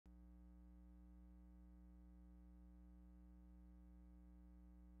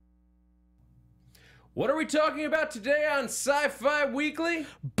What are we talking about today on Sci-Fi Weekly?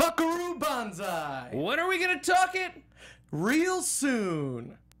 Buckaroo Banzai! When are we going to talk it? Real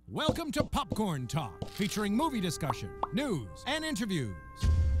soon! Welcome to Popcorn Talk, featuring movie discussion, news, and interviews.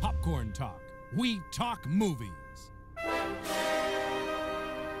 Popcorn Talk. We talk movies. And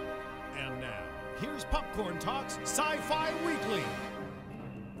now, here's Popcorn Talk's Sci-Fi Weekly.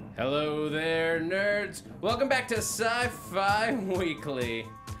 Hello there, nerds. Welcome back to Sci-Fi Weekly.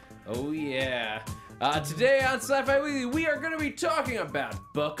 Oh, yeah. Today on Sci-Fi Weekly, we are going to be talking about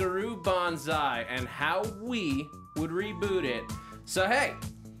Buckaroo Banzai and how we would reboot it. So, hey,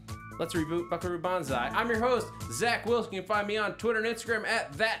 let's reboot Buckaroo Banzai. I'm your host, Zach Wilson. You can find me on Twitter and Instagram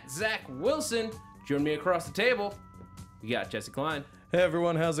at @ThatZachWilson. Join me across the table. We got Jesse Klein. Hey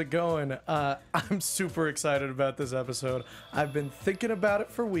everyone, how's it going? I'm super excited about this episode. I've been thinking about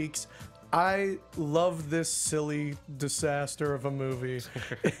it for weeks. I love this silly disaster of a movie.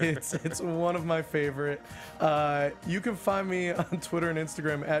 It's one of my favorite. You can find me on Twitter and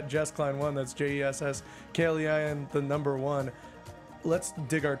Instagram at JessKlein1. That's JessKlein, the number 1. Let's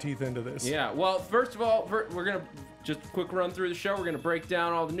dig our teeth into this. Yeah, well, first of all, we're going to just a quick run through the show. We're going to break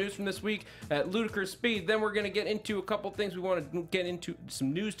down all the news from this week at ludicrous speed. Then we're going to get into a couple things. We want to get into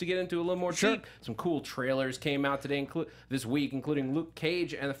some news to get into a little more deep. Some cool trailers came out today, this week, including Luke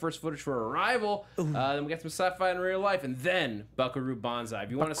Cage and the first footage for Arrival. Then we got some sci-fi in real life, and then Buckaroo Banzai. If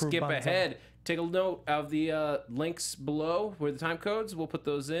you want to skip ahead, take a note of the links below where the time codes. We'll put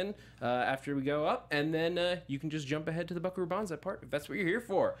those in after we go up, and then you can just jump ahead to the Buckaroo Banzai part if that's what you're here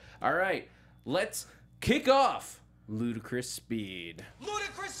for. All right, let's kick off ludicrous speed.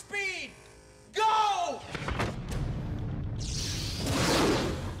 Ludicrous speed, go!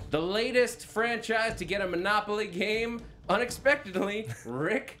 The latest franchise to get a Monopoly game, unexpectedly,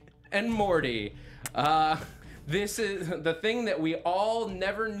 Rick and Morty. This is the thing that we all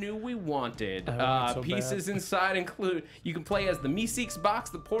never knew we wanted. So pieces inside include, you can play as the Meeseeks box,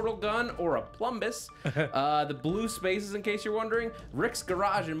 the portal gun, or a plumbus. The blue spaces, in case you're wondering, Rick's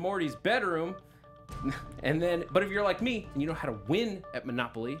garage and Morty's bedroom. And then, but if you're like me and you know how to win at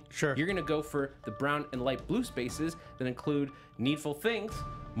Monopoly, sure, you're gonna go for the brown and light blue spaces that include Needful Things,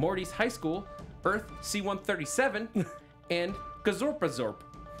 Morty's High School, Earth C-137, and Gazorpazorp.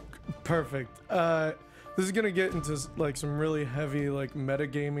 Perfect. This is gonna get into like some really heavy like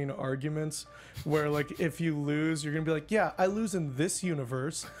metagaming arguments where like if you lose, you're gonna be like, yeah, I lose in this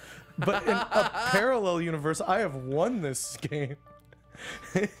universe, but in a parallel universe, I have won this game.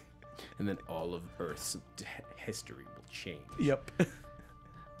 And then all of Earth's history will change. Yep.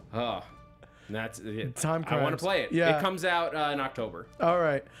 Oh, that's it. Time I want to play it. Yeah. It comes out in October. All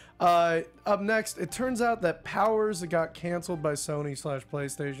right. Up next, it turns out that Powers got canceled by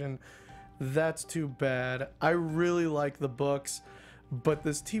Sony/PlayStation. That's too bad. I really like the books, but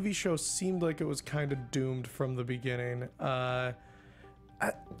this TV show seemed like it was kind of doomed from the beginning.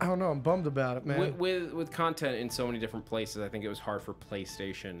 I don't know. I'm bummed about it, man. With content in so many different places, I think it was hard for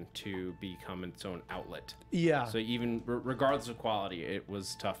PlayStation to become its own outlet. Yeah. So even regardless of quality, it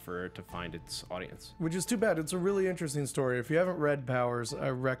was tough for it to find its audience. Which is too bad. It's a really interesting story. If you haven't read Powers, I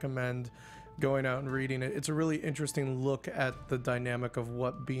recommend going out and reading it. It's a really interesting look at the dynamic of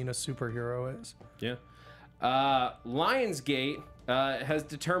what being a superhero is. Yeah. Lionsgate has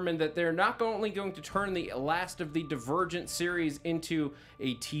determined that they're not only going to turn the last of the Divergent series into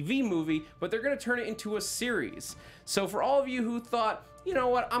a TV movie, but they're going to turn it into a series. So for all of you who thought, you know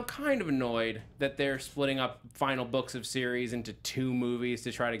what, I'm kind of annoyed that they're splitting up final books of series into 2 movies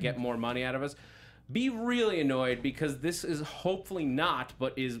to try to get more money out of us, be really annoyed, because this is hopefully not,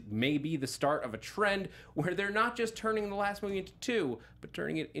 but is maybe the start of a trend where they're not just turning the last movie into 2, but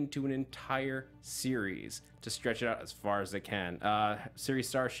turning it into an entire series to stretch it out as far as they can. Series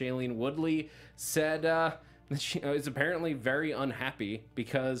star Shailene Woodley said that she is apparently very unhappy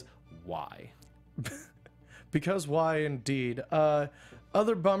because why? Because why, indeed.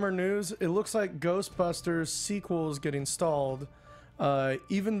 Other bummer news, it looks like Ghostbusters sequel is getting stalled.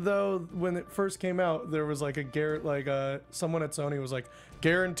 Even though when it first came out, there was like someone at Sony was like,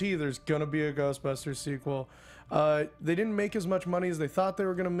 guarantee there's gonna be a Ghostbusters sequel. They didn't make as much money as they thought they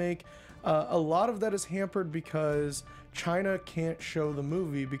were gonna make. A lot of that is hampered because China can't show the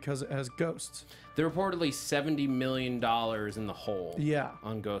movie because it has ghosts. They're reportedly $70 million in the hole. Yeah.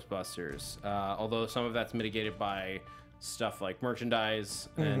 On Ghostbusters, although some of that's mitigated by stuff like merchandise,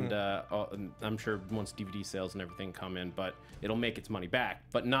 and I'm sure once DVD sales and everything come in, but it'll make its money back,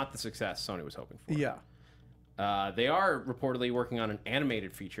 but not the success Sony was hoping for. Yeah. They are reportedly working on an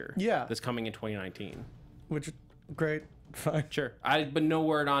animated feature. Yeah. That's coming in 2019. Which, great. Fine. Sure. But no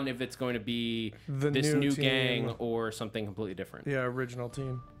word on if it's going to be The this new team. gang or something completely different. Yeah, original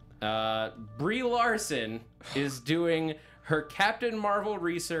team. Brie Larson is doing her Captain Marvel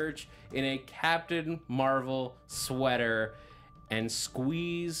research in a Captain Marvel sweater, and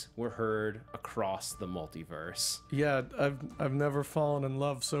squees were heard across the multiverse. Yeah, I've never fallen in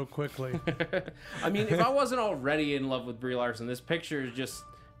love so quickly. I mean, if I wasn't already in love with Brie Larson, this picture is just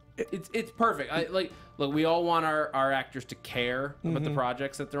it's perfect. Look, we all want our actors to care about the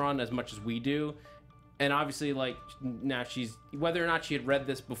projects that they're on as much as we do. And obviously, like, now she's, whether or not she had read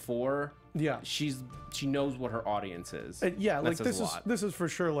this before, yeah, she knows what her audience is. Yeah, like this is for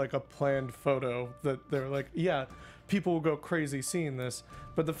sure like a planned photo that they're like, yeah, people will go crazy seeing this.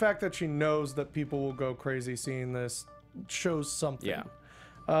 But the fact that she knows that people will go crazy seeing this shows something.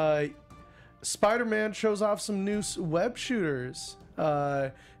 Yeah. Spider-Man shows off some new web shooters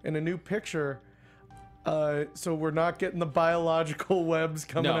in a new picture. So we're not getting the biological webs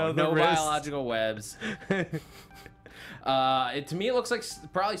coming out of the wrist. No biological webs. To me, it looks like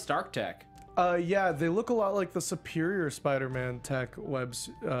probably Stark Tech. Yeah, they look a lot like the superior Spider-Man tech web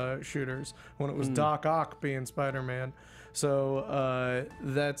shooters when it was Doc Ock being Spider-Man. So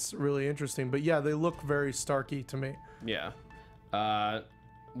that's really interesting. But yeah, they look very Starky to me. Yeah.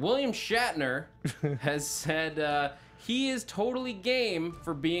 William Shatner has said he is totally game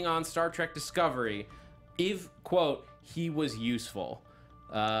for being on Star Trek Discovery if, quote, he was useful.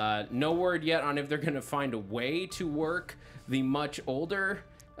 No word yet on if they're going to find a way to work the much older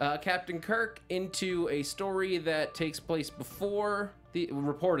Captain Kirk into a story that takes place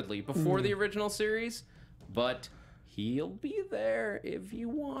reportedly before the original series, but he'll be there if you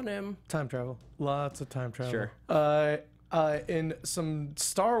want him. Time travel. Lots of time travel. Sure. In some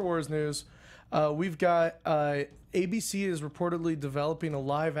Star Wars news, we've got ABC is reportedly developing a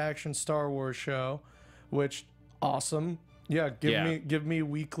live-action Star Wars show, which awesome. Yeah, give me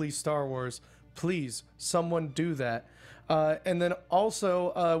weekly Star Wars, please. Someone do that. And then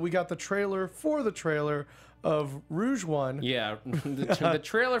also we got the trailer for the trailer of Rouge One. Yeah, the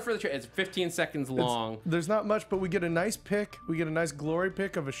trailer for the trailer. It's 15 seconds long. There's not much, but we get a nice pic. We get a nice glory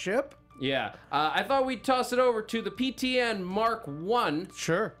pic of a ship. Yeah, I thought we'd toss it over to the PTN Mark 1.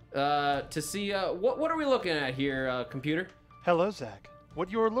 Sure. To see, what are we looking at here, computer? Hello, Zach. What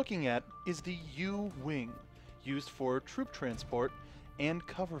you're looking at is the U-Wing, used for troop transport and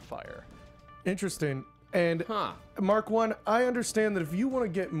cover fire. Interesting. And Mark 1, I understand that if you want to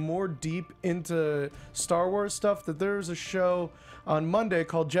get more deep into Star Wars stuff, that there's a show on Monday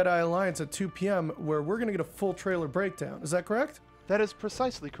called Jedi Alliance at 2 p.m. where we're going to get a full trailer breakdown. Is that correct? That is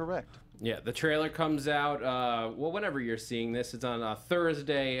precisely correct. Yeah, the trailer comes out, well, whenever you're seeing this. It's on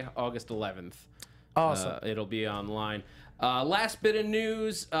Thursday, August 11th. Awesome. It'll be online. Last bit of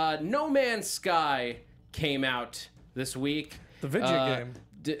news, No Man's Sky came out this week. The video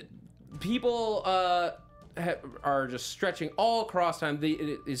game. People are just stretching all across time.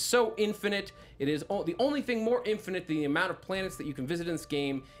 It is so infinite. It is the only thing more infinite than the amount of planets that you can visit in this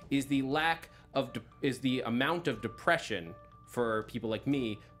game is the amount of depression for people like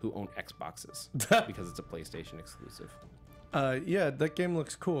me who own Xboxes because it's a PlayStation exclusive. Yeah, that game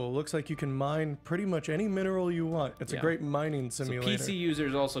looks cool. It looks like you can mine pretty much any mineral you want. It's a great mining simulator. So PC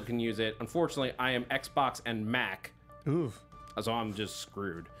users also can use it. Unfortunately, I am Xbox and Mac. Oof. So I'm just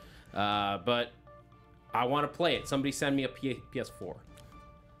screwed. But I want to play it. Somebody send me a PS4.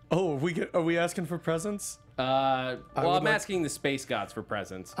 Oh, are we asking for presents? I'm asking the space gods for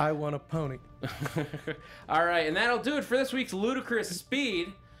presents. I want a pony. All right, and that'll do it for this week's Ludicrous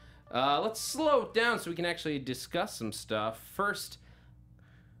Speed. Let's slow it down so we can actually discuss some stuff. First,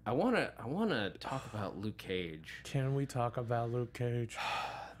 I wanna talk about Luke Cage. Can we talk about Luke Cage?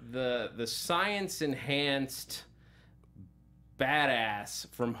 The science enhanced badass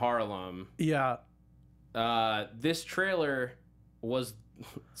from Harlem. Yeah. This trailer was,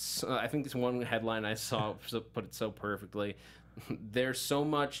 I think this one headline I saw put it so perfectly. There's so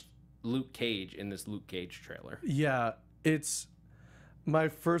much Luke Cage in this Luke Cage trailer. Yeah, it's my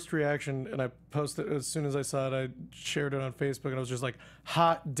first reaction, and I posted as soon as I saw it. I shared it on Facebook, and I was just like,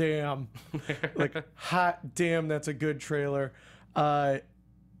 "Hot damn!" Like, hot damn, that's a good trailer. The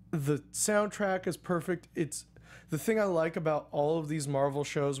soundtrack is perfect. It's the thing I like about all of these Marvel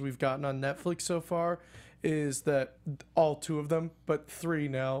shows we've gotten on Netflix so far is that all two of them, but three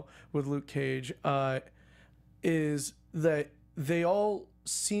now with Luke Cage, is that they all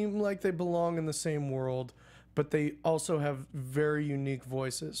seem like they belong in the same world, but they also have very unique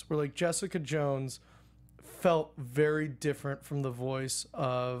voices. Where like Jessica Jones felt very different from the voice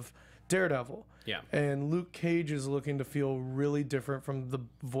of Daredevil. Yeah. And Luke Cage is looking to feel really different from the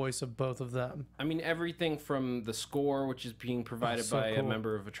voice of both of them. I mean, everything from the score, which is being provided by a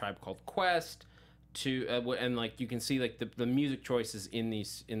member of a tribe called Quest, to and like you can see like the music choices in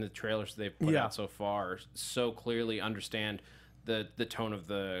the trailers they've put out so far so clearly understand the tone of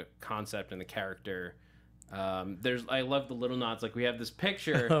the concept and the character. I love the little nods. Like we have this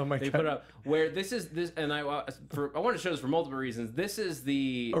picture they put up where this, and I want to show this for multiple reasons. This is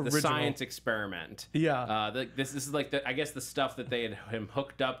the science experiment. Yeah. This is like I guess the stuff that they had him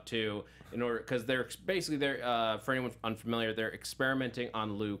hooked up to in order, because they're basically for anyone unfamiliar, they're experimenting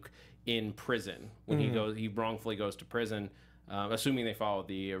on Luke in prison when he wrongfully goes to prison. Assuming they follow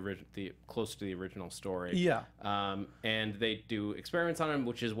the close to the original story. Yeah. And they do experiments on him,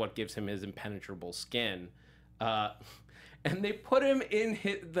 which is what gives him his impenetrable skin. And they put him in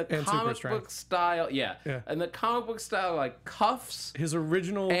the comic book style. Yeah. And the comic book style, like cuffs. His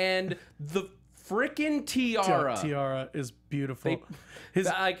original. And the freaking tiara. Tiara is beautiful.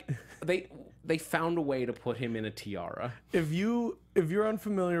 They found a way to put him in a tiara. If you're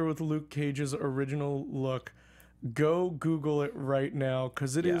unfamiliar with Luke Cage's original look, go Google it right now,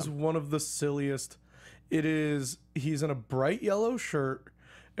 because it is one of the silliest. He's in a bright yellow shirt,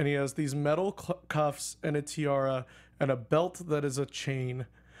 and he has these metal cuffs and a tiara and a belt that is a chain,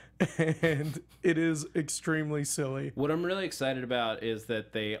 and it is extremely silly. What I'm really excited about is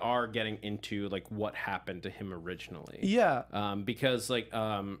that they are getting into like what happened to him originally. Yeah. Because like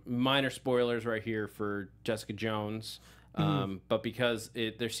minor spoilers right here for Jessica Jones. But because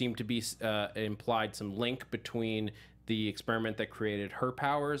there seemed to be implied some link between the experiment that created her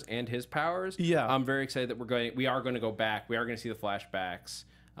powers and his powers. Yeah, I'm very excited that we are going to go back. We are going to see the flashbacks.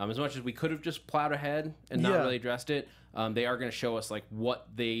 As much as we could have just plowed ahead and not really addressed it, they are going to show us like what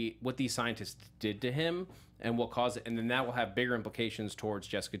these scientists did to him and what caused it, and then that will have bigger implications towards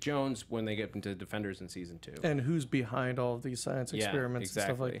Jessica Jones when they get into Defenders in season 2. And who's behind all of these science experiments and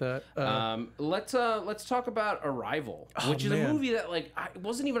stuff like that. Let's talk about Arrival, which is a movie that like it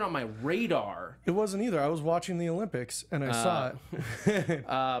wasn't even on my radar. It wasn't either. I was watching the Olympics and I saw it.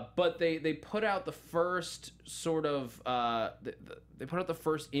 But they put out the first sort of they put out the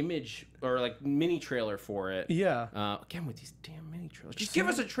first image or like mini trailer for it. Yeah. Again with these damn mini trailers. Just give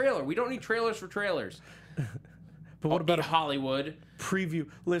us a trailer. We don't need trailers for trailers. But what about a Hollywood preview?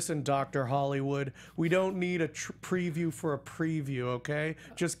 Listen, Dr. Hollywood, we don't need a preview for a preview, okay?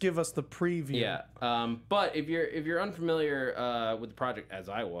 Just give us the preview. Yeah. But if you're unfamiliar with the project, as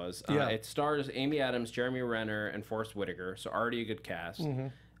I was, it stars Amy Adams, Jeremy Renner, and Forrest Whitaker, so already a good cast.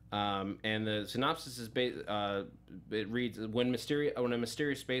 And the synopsis is it reads: when a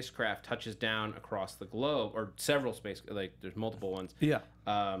mysterious spacecraft touches down across the globe, or several there's multiple ones. Yeah.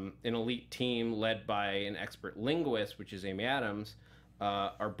 An elite team led by an expert linguist, which is Amy Adams,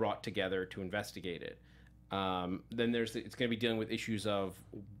 are brought together to investigate it. Then it's going to be dealing with issues of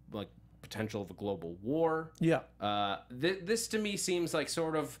like potential of a global war. Yeah. This to me seems like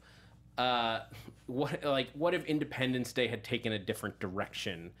sort of. What if Independence Day had taken a different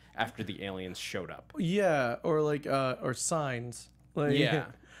direction after the aliens showed up? Yeah, or Signs. But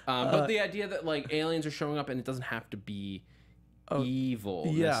the idea that like aliens are showing up and it doesn't have to be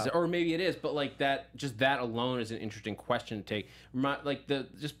evil, or maybe it is, but like that alone is an interesting question to take. Like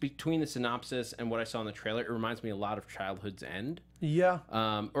just between the synopsis and what I saw in the trailer, it reminds me a lot of Childhood's End. Yeah.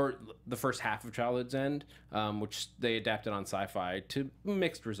 Or the first half of Childhood's End, which they adapted on Sci-Fi to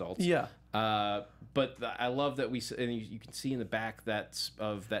mixed results. Yeah. But I love that and you can see in the back that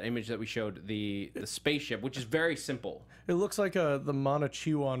image that we showed the spaceship, which is very simple. It looks like the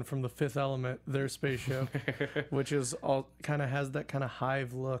Monochiwan from The Fifth Element, their spaceship, which is all kind of has that kind of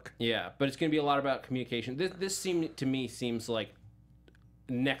hive look. Yeah, but it's going to be a lot about communication. This seems like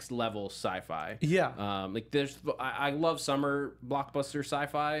next level sci-fi. Yeah. I love summer blockbuster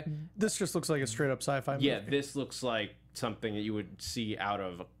sci-fi. This just looks like a straight up sci-fi movie. Yeah, this looks like something that you would see out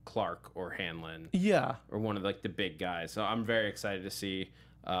of Clark or Hanlon. Yeah. Or one of like the big guys. So I'm very excited to see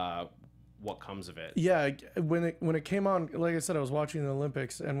what comes of it. Yeah, when it came on, like I said, I was watching the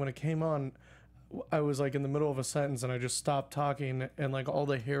Olympics, and when it came on, I was like in the middle of a sentence and I just stopped talking, and like all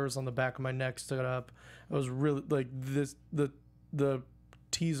the hairs on the back of my neck stood up. I was really like the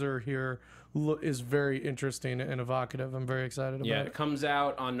teaser here is very interesting and evocative. I'm very excited about it. Yeah, it comes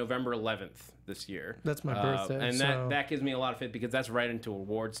out on November 11th this year. That's my birthday. And that gives me a lot of faith because that's right into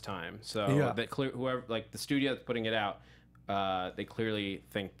awards time. So whoever, like the studio that's putting it out, they clearly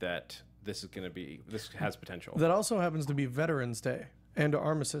think that this has potential. That also happens to be Veterans Day and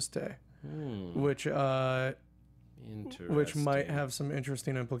Armistice Day, which might have some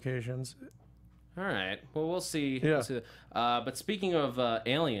interesting implications. All right. Well, we'll see. Yeah. We'll see. But speaking of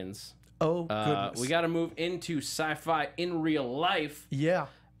aliens, goodness, we got to move into sci-fi in real life. Yeah.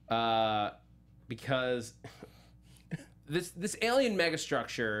 Because this alien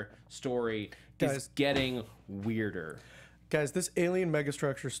megastructure story is Guys. getting weirder. Guys, this alien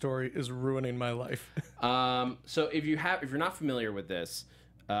megastructure story is ruining my life. So if you're not familiar with this,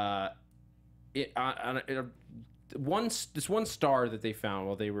 this one star that they found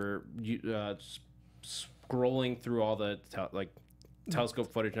while they were scrolling through all the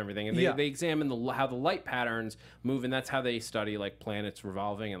telescope footage and everything, and they examine how the light patterns move, and that's how they study like planets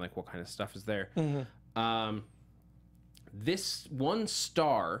revolving and like what kind of stuff is there. This one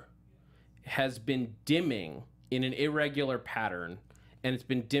star has been dimming in an irregular pattern, and it's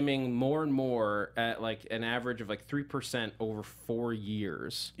been dimming more and more at like an average of like 3% over 4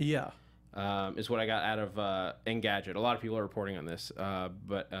 years. Yeah. Is what I got out of Engadget. A lot of people are reporting on this,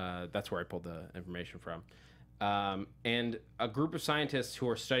 but that's where I pulled the information from. And a group of scientists who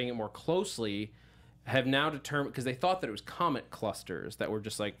are studying it more closely have now determined, because they thought that it was comet clusters that were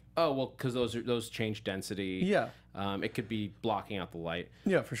just like, oh, well, because those change density. Yeah. It could be blocking out the light.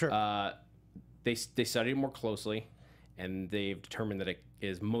 Yeah, for sure. They studied it more closely, and they've determined that it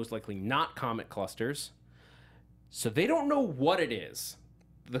is most likely not comet clusters. So they don't know what it is.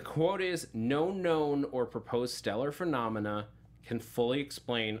 The quote is, "No known or proposed stellar phenomena can fully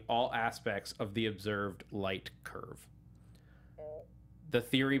explain all aspects of the observed light curve." The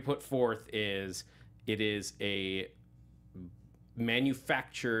theory put forth is it is a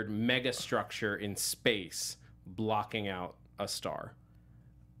manufactured megastructure in space blocking out a star.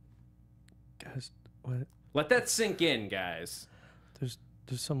 Guys, what? Let that sink in, guys. There's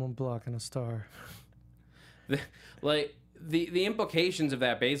someone blocking a star. The implications of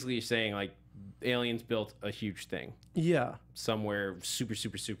that basically is saying like aliens built a huge thing Yeah. somewhere super,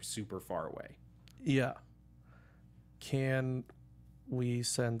 super, super, super far away. Yeah. Can we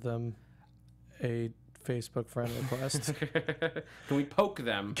send them a Facebook friend request? Can we poke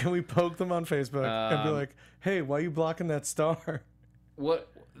them? Can we poke them on Facebook and be like, hey, why are you blocking that star?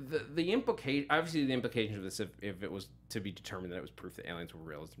 What the implication? Obviously, the implications of this, if it was to be determined that it was proof that aliens were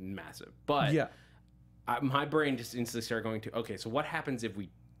real, is massive. But Yeah. My brain just instantly started going to, okay, so what happens if we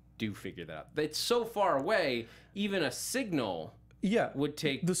do figure that out? It's so far away, even a signal Yeah. would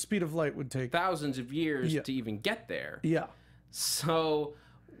take The speed of light would take. thousands of years to even get there. Yeah. So,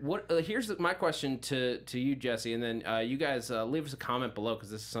 what? Here's my question to you, Jesse, and then you guys leave us a comment below,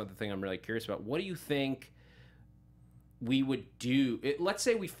 because this is something I'm really curious about. What do you think we would do? Let's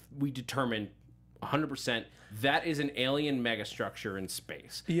say we determine 100% that is an alien megastructure in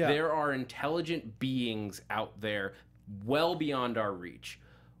space. Yeah. There are intelligent beings out there well beyond our reach.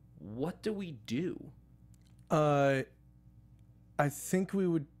 What do we do? I think we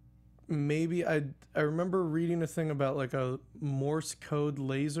would maybe. I remember reading a thing about like a Morse code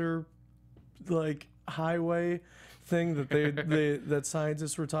laser like highway thing that that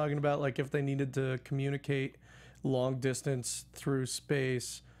scientists were talking about, like if they needed to communicate long distance through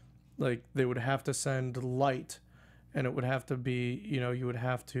space, like they would have to send light, and it would have to be, you would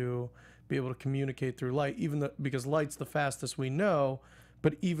have to be able to communicate through light, because light's the fastest we know,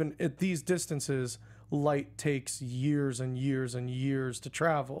 but even at these distances, light takes years and years and years to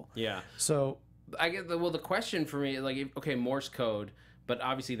travel. Yeah. So I get the question for me, like, okay, Morse code, but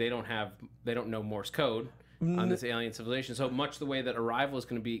obviously they don't know Morse code on this alien civilization. So much the way that Arrival is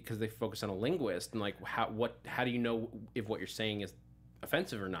going to be, because they focus on a linguist, and like how do you know if what you're saying is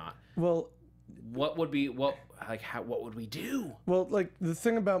offensive or not? well What would we do? well like the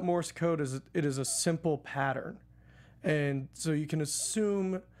thing about Morse code is it is a simple pattern, and so you can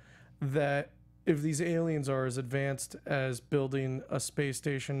assume that if these aliens are as advanced as building a space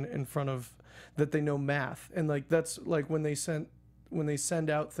station in front of, that they know math, and like that's like when they send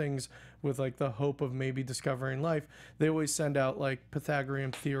out things with like the hope of maybe discovering life, they always send out like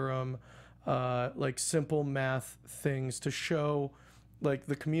Pythagorean theorem, like simple math things to show like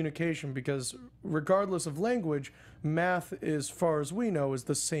the communication, because regardless of language, math, as far as we know, is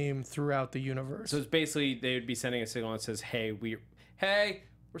the same throughout the universe. So it's basically they would be sending a signal that says, "Hey, we're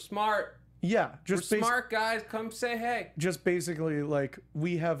smart. Yeah, We're smart, guys. Come say hey." Just basically like,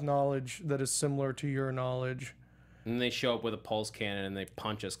 we have knowledge that is similar to your knowledge. And they show up with a pulse cannon and they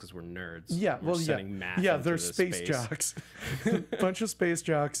punch us because we're nerds. Yeah, We're well, sending math yeah, into they're the space jocks, bunch of space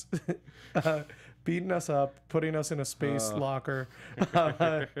jocks, beating us up, putting us in a space locker.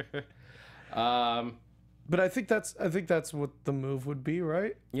 But I think that's what the move would be,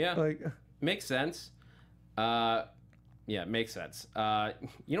 right? Yeah, Like, makes sense. Yeah, it makes sense.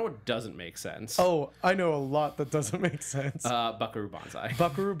 You know what doesn't make sense? oh, I know a lot that doesn't make sense. Buckaroo Banzai.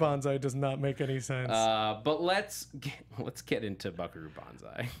 Buckaroo Bonzai does not make any sense. But let's get into Buckaroo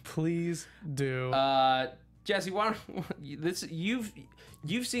Banzai. Please do. Jesse, why don't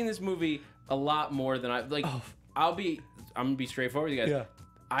you've seen this movie a lot more than I like. I'm gonna be straightforward with you guys. Yeah.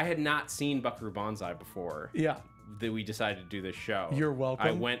 I had not seen Buckaroo Banzai before. Yeah. That we decided to do this show. You're welcome.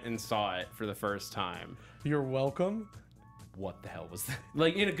 I went and saw it for the first time. You're welcome. What the hell was that?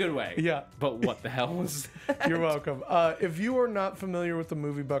 Like, in a good way. Yeah. But what the hell was that? You're welcome. If you are not familiar with the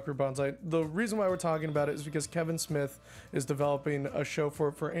movie Buckaroo Banzai, the reason why we're talking about it is because Kevin Smith is developing a show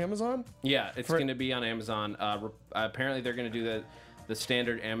for Amazon. Yeah, it's going to be on Amazon. Apparently, they're going to do the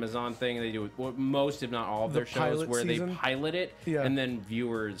standard Amazon thing. They do with most, if not all, of their shows where they pilot it and then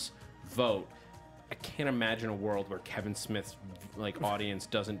viewers vote. I can't imagine a world where Kevin Smith's audience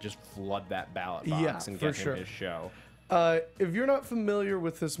doesn't just flood that ballot box and get him his show. If you're not familiar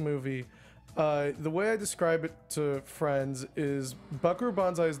with this movie, the way I describe it to friends is Buckaroo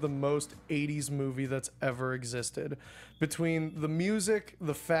Banzai is the most 80s movie that's ever existed. Between the music,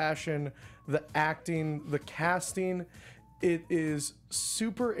 the fashion, the acting, the casting, it is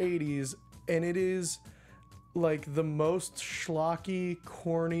super 80s, and it is like the most schlocky,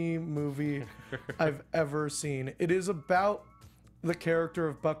 corny movie I've ever seen. It is about the character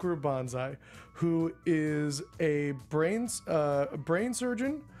of Buckaroo Banzai, who is a brain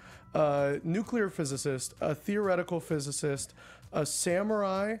surgeon, nuclear physicist, a theoretical physicist, a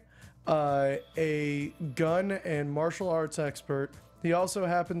samurai, a gun and martial arts expert. He also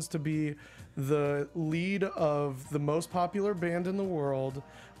happens to be the lead of the most popular band in the world.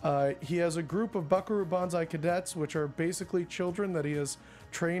 He has a group of Buckaroo Banzai cadets, which are basically children that he has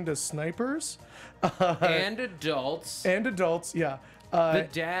trained as snipers. And adults. And adults, yeah. The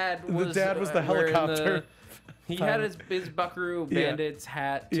dad was the helicopter. He had his Buckaroo Bandits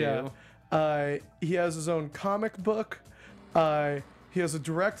hat, too. Yeah. He has his own comic book. He has a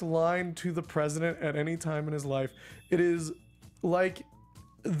direct line to the president at any time in his life. It is like...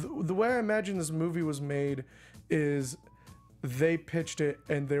 The way I imagine this movie was made is they pitched it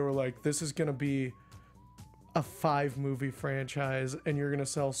and they were like, this is going to be a 5-movie franchise and you're going to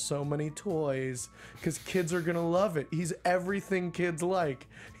sell so many toys because kids are going to love it. He's everything kids like.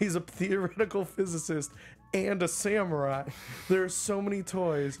 He's a theoretical physicist and a samurai. There are so many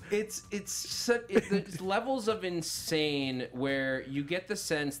toys. It's levels of insane where you get the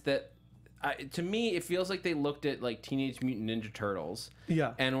sense that to me, it feels like they looked at like Teenage Mutant Ninja Turtles,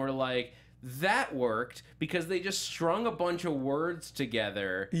 and were like, that worked because they just strung a bunch of words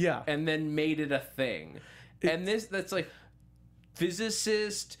together, and then made it a thing. And that's like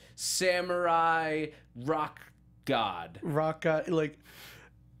physicist, samurai, rock god, like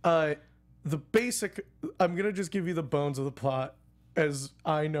the basic. I'm gonna just give you the bones of the plot as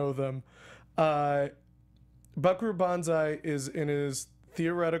I know them. Buckaroo Banzai is in his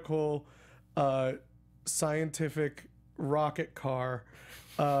theoretical scientific rocket car.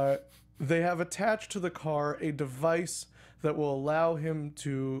 They have attached to the car a device that will allow him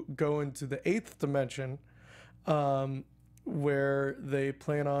to go into the 8th dimension, where they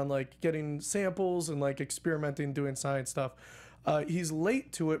plan on like getting samples and like experimenting, doing science stuff. He's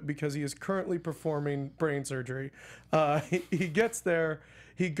late to it because he is currently performing brain surgery. He gets there,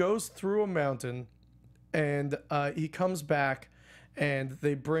 he goes through a mountain, and he comes back, and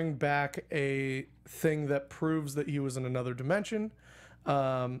they bring back a thing that proves that he was in another dimension.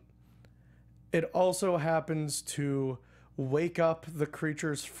 It also happens to wake up the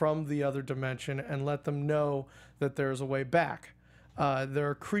creatures from the other dimension and let them know that there's a way back. There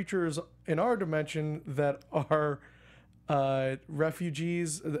are creatures in our dimension that are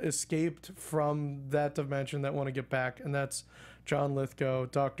refugees escaped from that dimension that want to get back, and that's John Lithgow,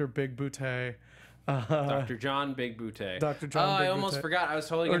 Dr. Big Boutte. Dr. John Big Boutte. Dr. John Big Big I almost Boutte. forgot. I was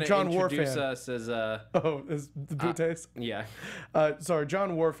totally going to introduce us as... as the Bouttes? Yeah. Sorry,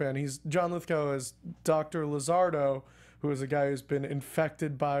 John Warfan. He's John Lithgow as Dr. Lizardo, who is a guy who's been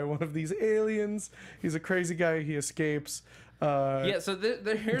infected by one of these aliens. He's a crazy guy. He escapes. So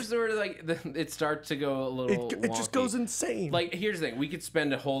here's where like it starts to go a little It just goes insane. Like, here's the thing. We could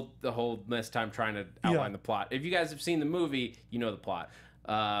spend the whole mess time trying to outline the plot. If you guys have seen the movie, you know the plot.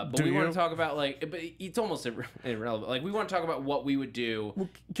 But we want to talk about but it's almost irrelevant. Like, we want to talk about what we would do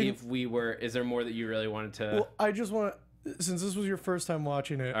if we were. Is there more that you really wanted to? Well, I just want to, since this was your first time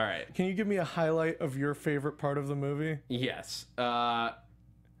watching it. All right. Can you give me a highlight of your favorite part of the movie? Yes. I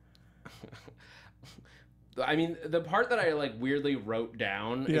mean, the part that I like weirdly wrote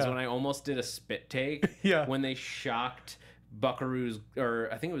down is when I almost did a spit take. When they shocked Buckaroo's, or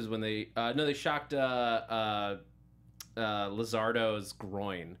I think it was when they they shocked Lizardo's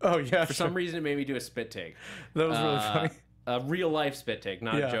groin. Oh yeah. For some reason, it made me do a spit take. That was really funny. A real life spit take,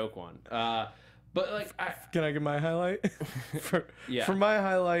 not a joke one. But like, can I give my highlight? For my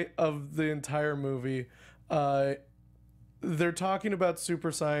highlight of the entire movie, they're talking about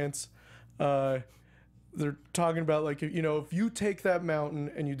super science. they're talking about like, you know, if you take that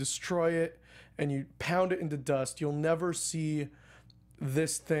mountain and you destroy it and you pound it into dust, you'll never see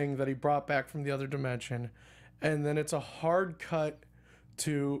this thing that he brought back from the other dimension. And then it's a hard cut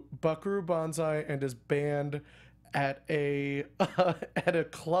to Buckaroo Banzai and his band at a at a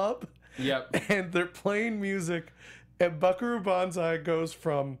club. Yep. And they're playing music, and Buckaroo Banzai goes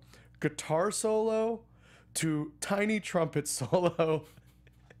from guitar solo to tiny trumpet solo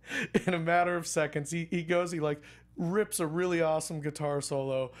in a matter of seconds. He like rips a really awesome guitar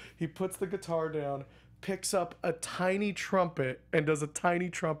solo. He puts the guitar down, picks up a tiny trumpet, and does a tiny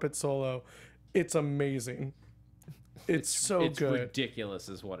trumpet solo. It's amazing. It's good. It's ridiculous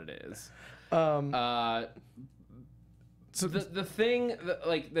is what it is. So the thing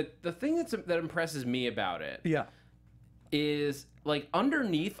that impresses me about it Yeah. is like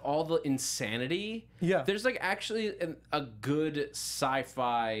underneath all the insanity, Yeah. there's like actually a good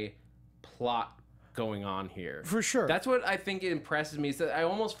sci-fi plot going on here. For sure. That's what I think it impresses me, is that I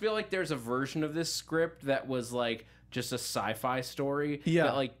almost feel like there's a version of this script that was like just a sci-fi story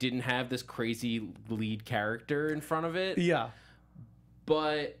that like didn't have this crazy lead character in front of it. Yeah.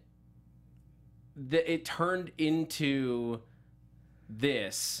 But it turned into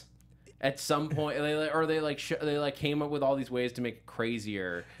this at some point. They came up with all these ways to make it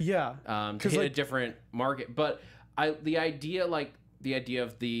crazier. Yeah. To hit a different market. But the idea of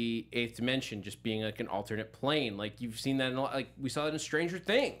the eighth dimension just being like an alternate plane, like you've seen that in like we saw that in Stranger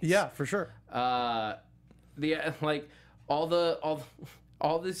Things. Yeah, for sure. All these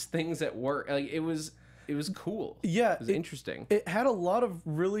things that work, like it was cool. Yeah, it was interesting. It had a lot of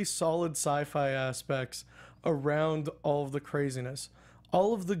really solid sci-fi aspects around all of the craziness.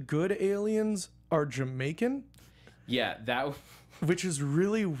 All of the good aliens are Jamaican. Yeah, that which is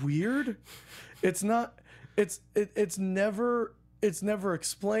really weird. It's not. It's never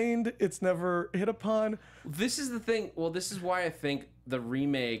explained. It's never hit upon. This is the thing. Well, this is why I think the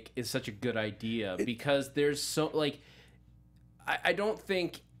remake is such a good idea, because there's so like I don't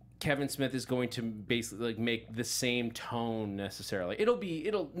think Kevin Smith is going to basically like make the same tone necessarily. It's not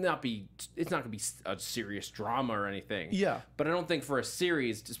going to be a serious drama or anything. Yeah. But I don't think for a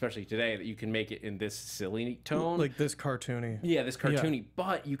series, especially today, that you can make it in this silly tone. Like this cartoony. Yeah, this cartoony. Yeah.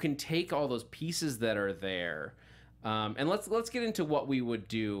 But you can take all those pieces that are there, and let's get into what we would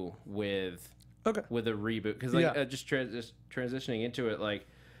do with a reboot, because like just transitioning into it, like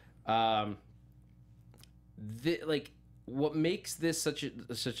what makes this such a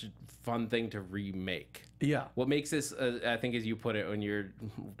fun thing to remake? Yeah. What makes this, I think, as you put it when you're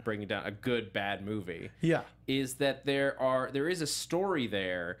breaking down a good bad movie? Yeah. Is that there is a story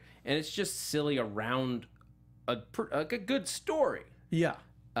there, and it's just silly around a good story. Yeah.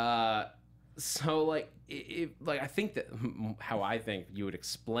 So like I think that how I think you would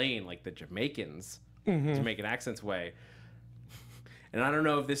explain like the Jamaicans, Jamaican accents way, and I don't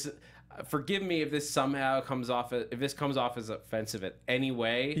know if this. Forgive me if this somehow comes off as offensive in any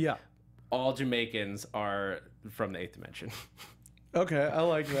way. Yeah. All Jamaicans are from the eighth dimension. Okay, I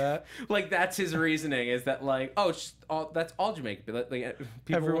like that. Like that's his reasoning, is that like, that's all Jamaican. Like,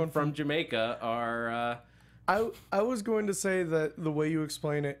 people Everyone from Jamaica are. I was going to say that the way you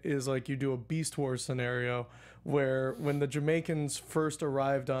explain it is like you do a Beast Wars scenario where when the Jamaicans first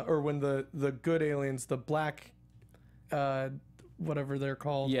arrived on, or when the good aliens, the black, whatever they're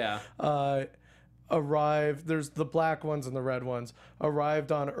called, arrived. There's the black ones and the red ones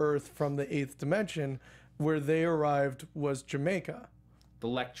arrived on Earth from the eighth dimension. Where they arrived was Jamaica. The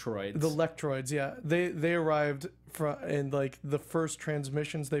Lectroids. The Lectroids, yeah. They arrived from, and like the first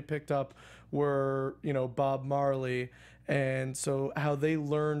transmissions they picked up were, Bob Marley, and so how they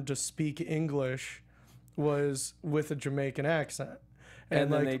learned to speak English was with a Jamaican accent.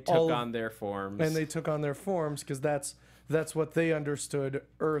 And then they took on their forms. And they took on their forms because that's what they understood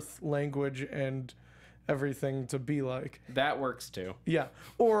Earth language and everything to be like. That works too. Yeah.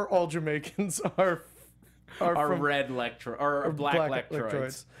 Or all Jamaicans are from red or black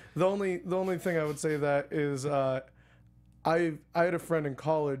Lectroids. The only thing I would say that is I had a friend in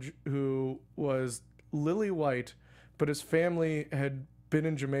college who was lily white, but his family had been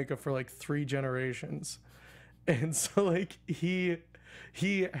in Jamaica for like 3 generations. And so like he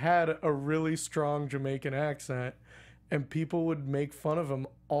had a really strong Jamaican accent, and people would make fun of him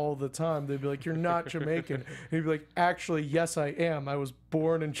all the time. They'd be like, "You're not Jamaican." And he'd be like, "Actually, yes, I am. I was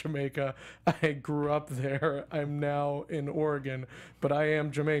born in Jamaica. I grew up there. I'm now in Oregon, but I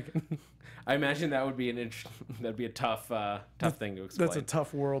am Jamaican." I imagine that would be a tough thing to explain. That's a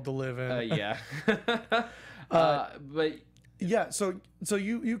tough world to live in. Yeah. But Yeah, so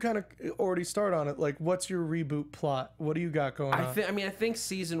you kind of already start on it. Like, what's your reboot plot? What do you got going on? I think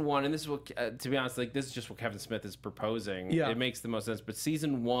season one, and this is what, to be honest, like this is just what Kevin Smith is proposing. Yeah. It makes the most sense. But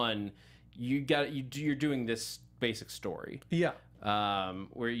season one, you're doing this basic story. Yeah.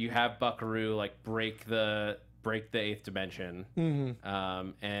 Where you have Buckaroo like break the eighth dimension,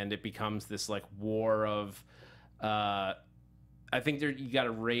 and it becomes this like war of. I think you got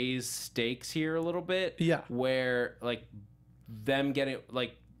to raise stakes here a little bit. Yeah. Where like them getting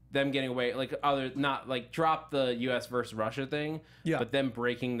away, like not like drop the U.S. versus Russia thing. Yeah. But them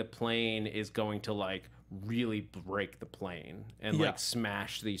breaking the plane is going to like really break the plane and like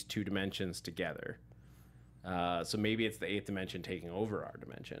smash these two dimensions together. So maybe it's the eighth dimension taking over our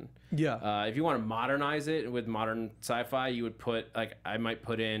dimension. Yeah. If you want to modernize it with modern sci-fi, you would put I might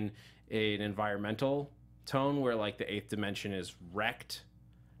put in an environmental tone where like the eighth dimension is wrecked,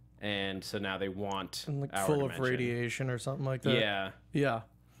 and so now they want and like our full dimension. of radiation or something like that. Yeah.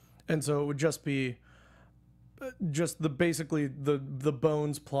 And so it would just be basically the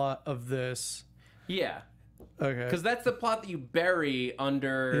bones plot of this. Yeah. Okay. Because that's the plot that you bury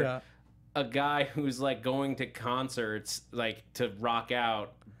under a guy who's like going to concerts like to rock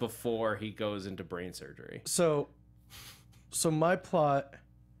out before he goes into brain surgery. So my plot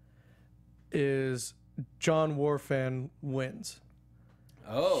is John Warfan wins.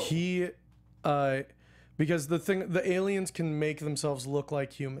 Oh. He because the aliens can make themselves look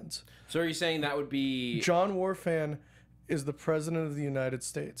like humans. So are you saying that would be John Warfan is the president of the United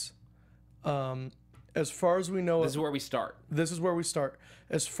States. As far as we know, this is where we start. This is where we start.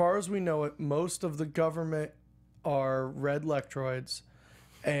 As far as we know it, most of the government are red lectroids,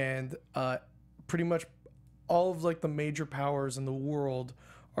 and pretty much all of like the major powers in the world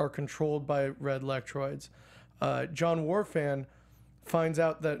are controlled by red lectroids. John Warfan finds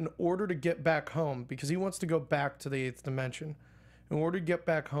out that in order to get back home, because he wants to go back to the eighth dimension, in order to get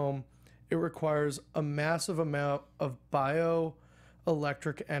back home, it requires a massive amount of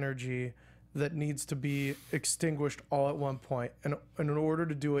bioelectric energy that needs to be extinguished all at one point. And in order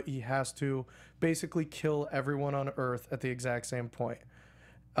to do it, he has to basically kill everyone on Earth at the exact same point.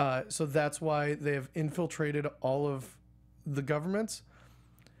 So that's why they have infiltrated all of the governments.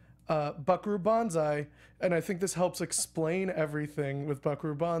 Buckaroo Bonzai, and I think this helps explain everything with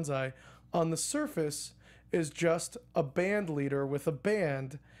Buckaroo Bonzai, on the surface is just a band leader with a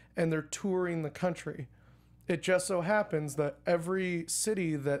band, and they're touring the country. It just so happens that every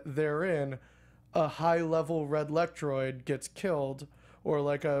city that they're in, a high-level red lectroid gets killed, or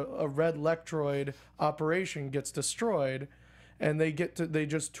like a red lectroid operation gets destroyed, and they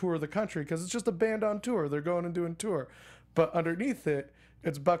just tour the country because it's just a band on tour. They're going and doing tour. But underneath it,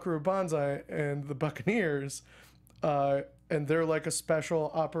 it's Buckaroo Banzai and the Buccaneers, and they're like a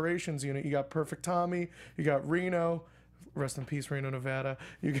special operations unit. You got Perfect Tommy, you got Reno, rest in peace, Reno, Nevada.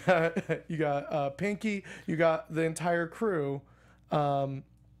 You got Pinky, you got the entire crew.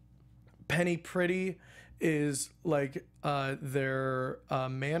 Penny Pretty is like their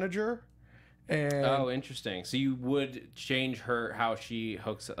manager. And oh, interesting. So you would change her how she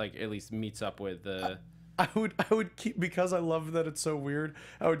hooks, like at least meets up with the. I would keep, because I love that it's so weird,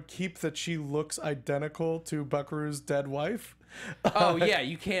 I would keep that she looks identical to Buckaroo's dead wife. Oh yeah,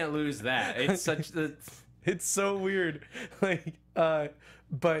 you can't lose that. It's such the. It's so weird, like,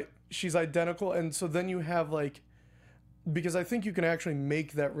 but she's identical, and so then you have like, because I think you can actually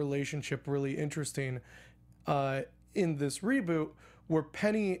make that relationship really interesting, in this reboot, where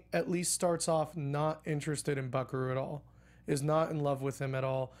Penny at least starts off not interested in Buckaroo at all, is not in love with him at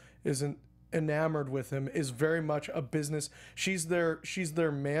all, isn't enamored with him, is very much a business. She's their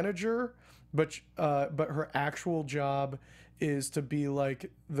manager, but her actual job is to be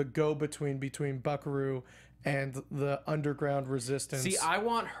like the go-between between Buckaroo and the underground resistance. See, I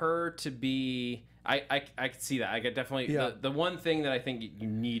want her to be. I could see that. I could definitely. Yeah. The one thing that I think you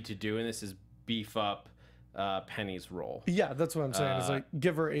need to do in this is beef up Penny's role. Yeah, that's what I'm saying. Is like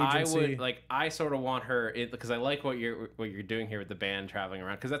give her agency. I sort of want her, because I like what you're doing here with the band traveling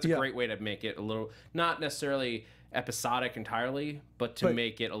around, because that's a great way to make it a little, not necessarily episodic entirely, but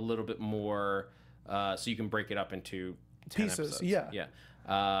make it a little bit more, so you can break it up into 10 pieces. episodes.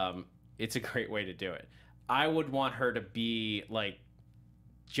 Yeah. It's a great way to do it. I would want her to be like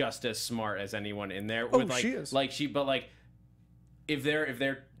just as smart as anyone in there. Oh, she is. If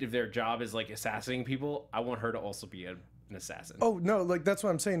their job is like assassinating people, I want her to also be an assassin. Oh no, like that's what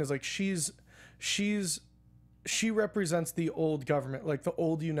I'm saying, is like she represents the old government, like the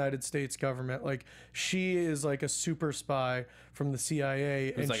old United States government. Like she is like a super spy from the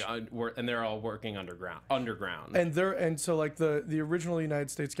CIA, it's like and they're all working underground. And so like the original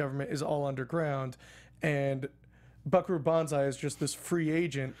United States government is all underground, and Buckaroo Banzai is just this free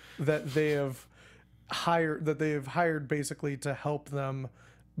agent that they have hired basically to help them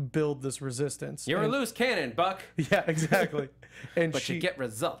build this resistance. You're a loose cannon, Buck. Yeah, exactly. And But you get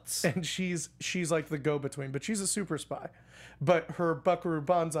results. And she's like the go-between, but she's a super spy. But her Buckaroo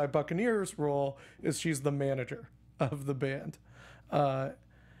Banzai Buccaneers role is she's the manager of the band.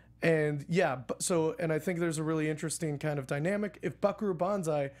 And yeah, and I think there's a really interesting kind of dynamic. If Buckaroo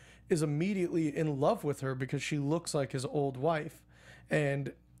Banzai is immediately in love with her because she looks like his old wife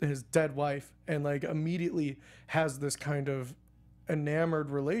and his dead wife, and like immediately has this kind of enamored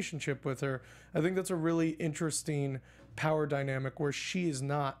relationship with her, I think that's a really interesting power dynamic where she is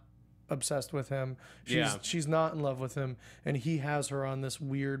not obsessed with him. She's not in love with him, and he has her on this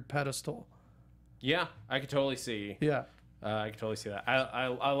weird pedestal. Yeah, I could totally see. Yeah. I can totally see that. I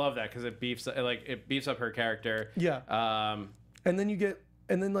love that because it beefs up her character. Yeah. And then you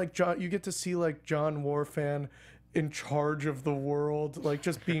get to see like John Warfan in charge of the world, like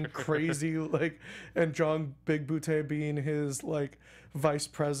just being crazy, like, and John Big Butte being his like vice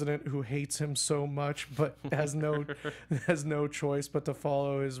president who hates him so much but has no choice but to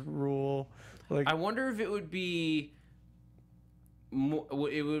follow his rule. Like, I wonder if it would be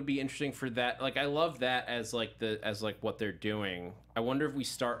interesting for that. Like, I love that as what they're doing. I wonder if we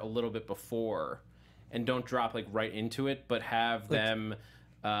start a little bit before and don't drop like right into it, but have them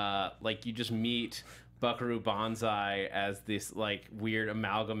like you just meet Buckaroo Banzai as this like weird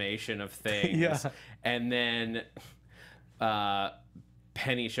amalgamation of things. Yeah. And then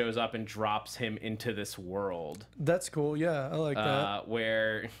Penny shows up and drops him into this world. That's cool. Yeah, I like that.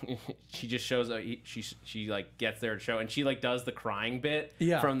 Where she just shows up. She like gets there to show, and she like does the crying bit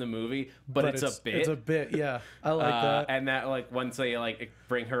from the movie, but it's a bit. It's a bit. Yeah, I like that. And that like once they like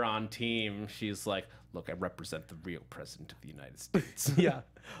bring her on team, she's like, "Look, I represent the real president of the United States." Yeah.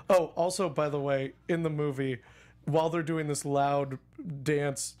 Oh, also, by the way, in the movie, while they're doing this loud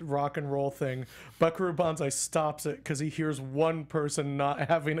dance rock and roll thing, Buckaroo Banzai stops it because he hears one person not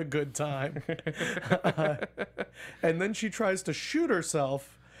having a good time. And then she tries to shoot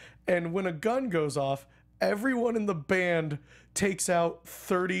herself, and when a gun goes off, everyone in the band takes out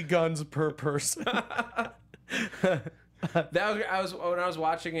 30 guns per person. When I was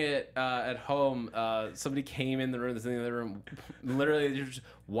watching it at home, somebody came in the room. Literally, just,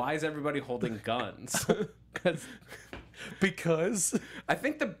 why is everybody holding guns? Because I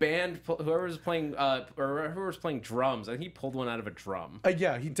think the band, whoever was playing drums, I think he pulled one out of a drum.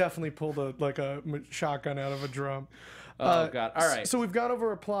 Yeah, he definitely pulled a shotgun out of a drum. Oh God! All right. So we've gone over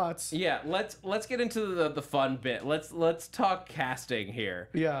our plots. Yeah, let's get into the fun bit. Let's talk casting here.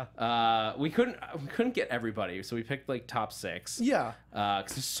 Yeah. We couldn't get everybody, so we picked like top 6. Yeah.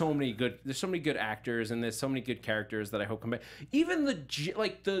 Because there's so many good actors and there's so many good characters that I hope come back. Even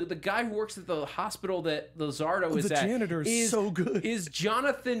the guy who works at the hospital that Lizardo is the at. Janitor is so good. Is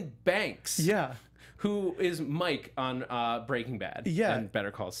Jonathan Banks. Yeah. Who is Mike on Breaking Bad. Yeah. And Better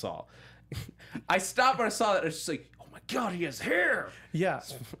Call Saul. I stopped when I saw that. I was just like, oh my God, he has hair. Yeah.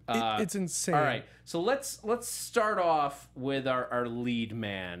 It's insane. All right. So let's start off with our lead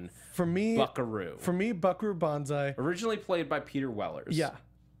man. For me, Buckaroo. Buckaroo Banzai. Originally played by Peter Wellers. Yeah.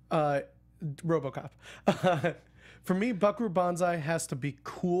 RoboCop. For me, Buckaroo Banzai has to be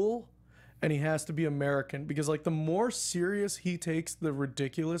cool and he has to be American, because like the more serious he takes the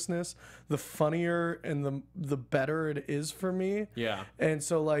ridiculousness, the funnier and the better it is for me. Yeah. And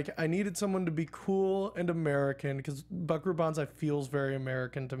so like I needed someone to be cool and American, because Buckaroo Banzai feels very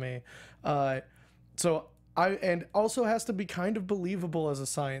American to me. And also has to be kind of believable as a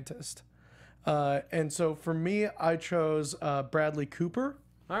scientist. And so for me, I chose Bradley Cooper.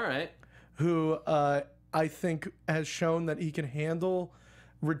 All right. Who I think has shown that he can handle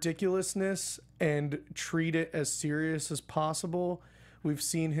ridiculousness and treat it as serious as possible. We've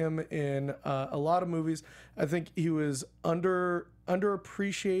seen him in a lot of movies. I think he was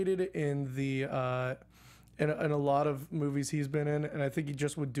underappreciated in the in a lot of movies he's been in, and I think he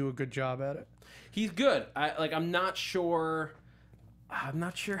just would do a good job at it. He's good. I'm not sure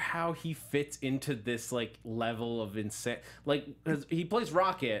how he fits into this like level of insane. Like, 'cause he plays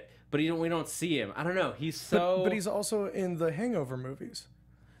Rocket, but we don't see him. I don't know. He's so. But he's also in the Hangover movies.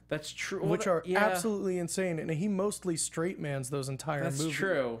 That's true. Which are absolutely insane, and he mostly straight mans those entire movies. That's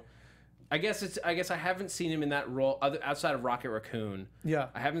true. I guess I haven't seen him in that role outside of Rocket Raccoon. Yeah.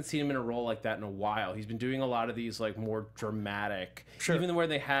 I haven't seen him in a role like that in a while. He's been doing a lot of these like more dramatic, sure, even where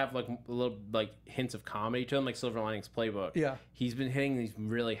they have like a little like hints of comedy to them, like Silver Linings Playbook. Yeah. He's been hitting these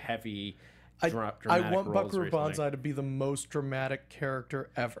really heavy dramatic I want roles Buckaroo recently. Banzai to be the most dramatic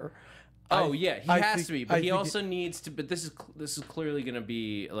character ever. Oh yeah, he has to be, but he also needs to. But this is clearly going to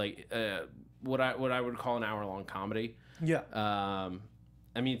be like what I would call an hour-long comedy. Yeah.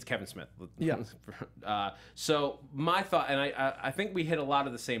 I mean, it's Kevin Smith. Yeah. So my thought, and I think we hit a lot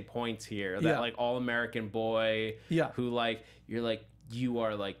of the same points here. That like all-American boy. Yeah. Who like you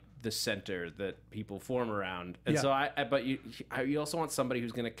are like the center that people form around, and so but you also want somebody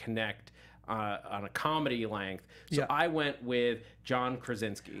who's going to connect on a comedy length. So I went with John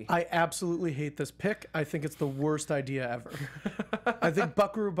Krasinski. I absolutely hate this pick. I think it's the worst idea ever. I think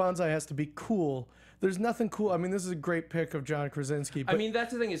Buckaroo Banzai has to be cool. There's nothing cool. I mean, this is a great pick of John Krasinski. But, I mean,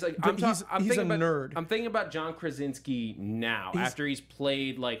 that's the thing is like he's a nerd. I'm thinking about John Krasinski now after he's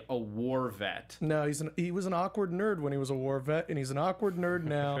played like a war vet. No, he was an awkward nerd when he was a war vet, and he's an awkward nerd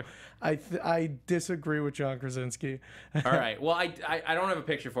now. I disagree with John Krasinski. All right. Well, I don't have a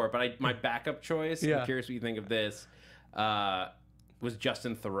picture for it, but my backup choice. I'm curious what you think of this. Was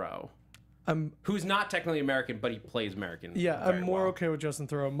Justin Theroux. Who's not technically American, but he plays American. Yeah, I'm more okay with Justin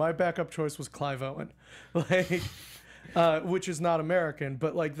Theroux. My backup choice was Clive Owen, like, which is not American,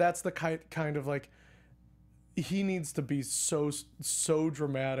 but like that's the kind of like he needs to be so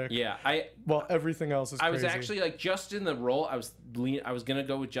dramatic. Yeah, well, everything else is crazy. I was actually like just in the role. I was gonna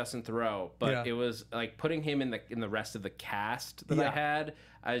go with Justin Theroux, but it was like putting him in the rest of the cast that I had.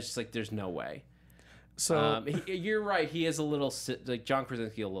 I was just like, there's no way. So you're right. He is a little like John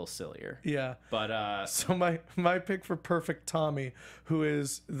Krasinski, a little sillier. Yeah. But so my pick for Perfect Tommy, who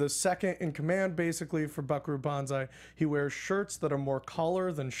is the second in command basically for Buckaroo Banzai, he wears shirts that are more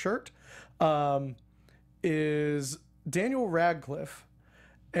collar than shirt, is Daniel Radcliffe.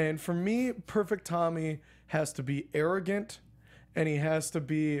 And for me, Perfect Tommy has to be arrogant, and he has to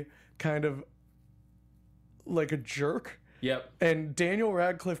be kind of like a jerk. Yep. And Daniel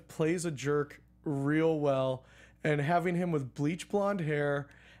Radcliffe plays a jerk real well, and having him with bleach blonde hair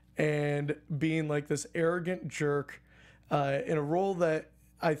and being like this arrogant jerk in a role that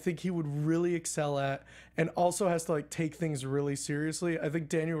I think he would really excel at, and also has to like take things really seriously. I think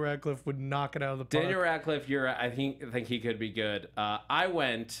Daniel Radcliffe would knock it out of the park. Daniel Radcliffe, I think he could be good. I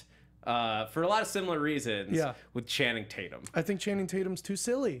went for a lot of similar reasons with Channing Tatum. I think Channing Tatum's too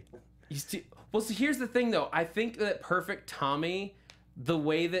silly. Well, so here's the thing though. I think that Perfect Tommy, the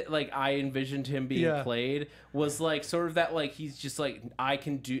way that like I envisioned him being played was like sort of that like he's just like I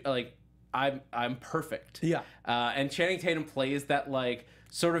can do like I'm perfect. Yeah. And Channing Tatum plays that like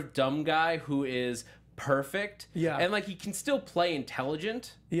sort of dumb guy who is perfect. Yeah. And like he can still play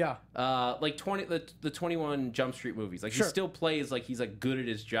intelligent. Yeah. Like the 21 Jump Street movies. Like he still plays like he's like good at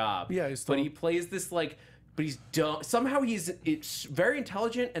his job. Yeah, he's still... But he plays this like but he's dumb. Somehow it's very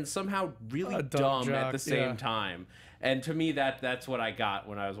intelligent and somehow really dumb jock, at the same time. And to me, that's what I got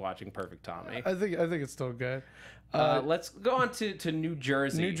when I was watching Perfect Tommy. I think it's still good. Let's go on to New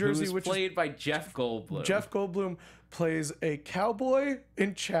Jersey. New Jersey, who's played by Jeff Goldblum. Jeff Goldblum plays a cowboy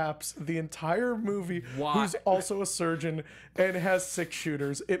in chaps the entire movie. Why? Who's also a surgeon and has 6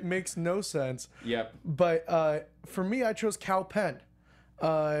 shooters. It makes no sense. Yep. But for me, I chose Cal Penn,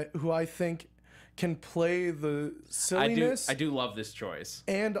 who I think can play the silliness. I do love this choice.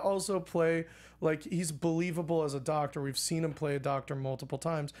 And also play, like, he's believable as a doctor. We've seen him play a doctor multiple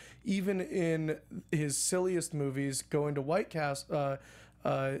times. Even in his silliest movies, going to White Castle,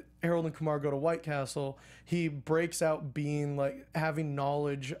 Harold and Kumar Go to White Castle, he breaks out being, like, having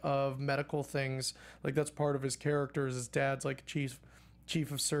knowledge of medical things. Like, that's part of his character. His dad's, like, chief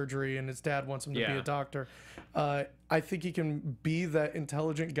of surgery, and his dad wants him to be a doctor. I think he can be that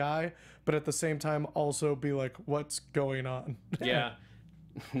intelligent guy, but at the same time also be like, what's going on? Yeah.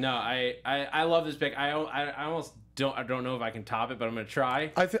 No, I love this pick. I almost don't know if I can top it, but I'm gonna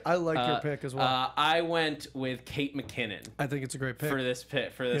try. I like your pick as well. I went with Kate McKinnon. I think it's a great pick for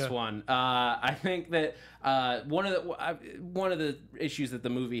this one. I think that one of the issues that the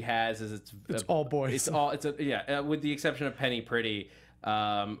movie has is it's all boys. With the exception of Penny Pretty,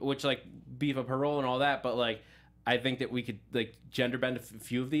 which like beef up her role and all that, but like I think that we could like gender bend a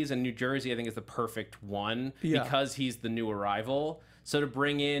few of these, and New Jersey I think is the perfect one because he's the new arrival. So to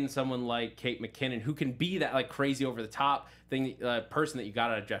bring in someone like Kate McKinnon, who can be that like crazy over the top person that you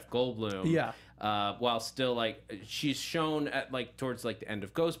got out of Jeff Goldblum, while still like she's shown at like towards like the end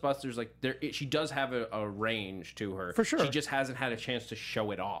of Ghostbusters, like she does have a range to her. For sure, she just hasn't had a chance to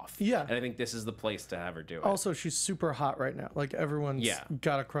show it off. Yeah, and I think this is the place to have her do it. Also, she's super hot right now. Like everyone's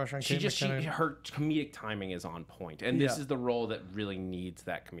got a crush on Kate McKinnon. Her comedic timing is on point, and this is the role that really needs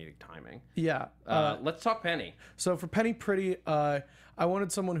that comedic timing. Yeah. Let's talk Penny. So for Penny Pretty, I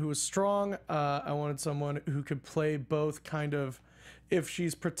wanted someone who was strong. I wanted someone who could play both kind of, if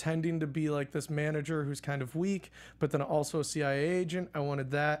she's pretending to be like this manager who's kind of weak, but then also a CIA agent. I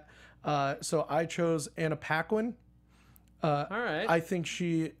wanted that. So I chose Anna Paquin. All right. I think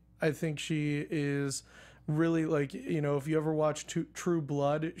I think she is really like, you know, if you ever watch True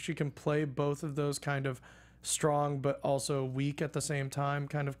Blood, she can play both of those kind of strong but also weak at the same time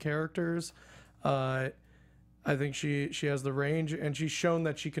kind of characters. I think she has the range, and she's shown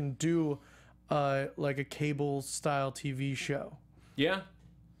that she can do like a cable style TV show. Yeah.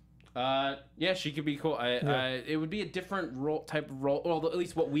 Yeah, she could be cool. It would be a different type of role. Well, at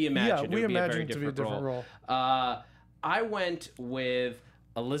least what we imagined. Yeah, we it would imagined be a to be a different role. I went with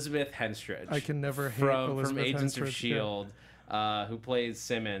Elizabeth Henstridge. I can never hate from Elizabeth Agents of Henstridge, S.H.I.E.L.D., who plays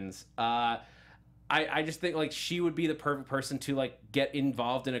Simmons. I just think like she would be the perfect person to like get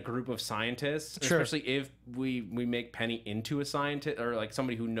involved in a group of scientists, Sure. especially if we make Penny into a scientist or like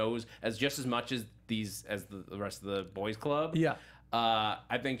somebody who knows just as much as the rest of the boys club. Yeah.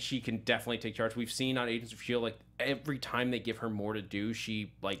 I think she can definitely take charge. We've seen on Agents of S.H.I.E.L.D. like every time they give her more to do,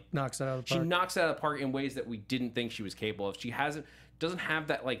 she like Knocks it out of the park. She knocks it out of the park in ways that we didn't think she was capable of. She doesn't have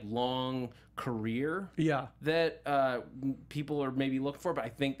that like long career that people are maybe looking for, but I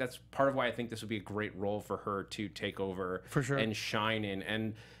think that's part of why I think this would be a great role for her to take over for sure and shine in.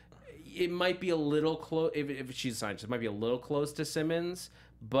 And it might be a little close if she's a scientist, it might be a little close to Simmons,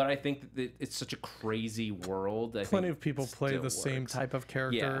 but I think that it's such a crazy world. Plenty of people play the same type of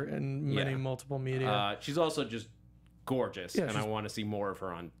character in many multiple media. She's also just gorgeous, and I want to see more of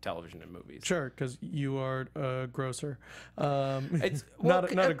her on television and movies. Sure, because you are a grocer. It's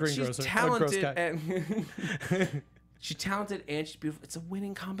not a green she's grocer. Talented a gross guy. She's talented and she's beautiful. It's a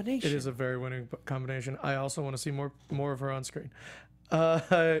winning combination. It is a very winning combination. I also want to see more of her on screen.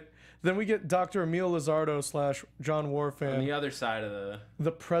 Then we get Dr. Emil Lizardo / John Warfan. On the other side of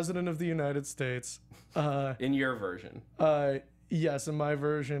the President of the United States. In your version. Yes, in my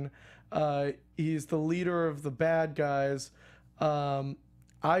version. He's the leader of the bad guys.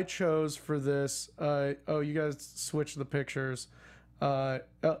 I chose for this. You guys switched the pictures.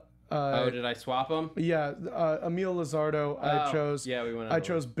 Did I swap them? Yeah, Emil Lizardo. I chose. Yeah, we went. I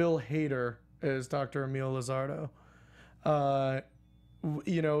chose Bill Hader as Dr. Emil Lizardo.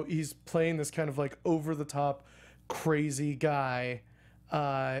 You know, he's playing this kind of like over the top, crazy guy,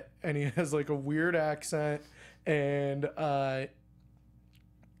 and he has like a weird accent, and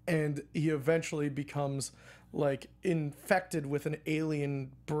he eventually becomes like infected with an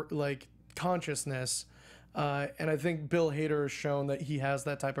alien like consciousness. And I think Bill Hader has shown that he has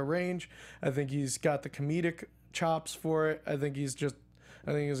that type of range. I think he's got the comedic chops for it. I think he's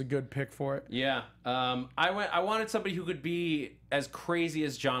a good pick for it. Yeah. I wanted somebody who could be as crazy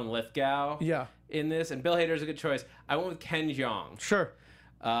as John Lithgow. Yeah. In this, and Bill Hader's a good choice. I went with Ken Jeong. Sure.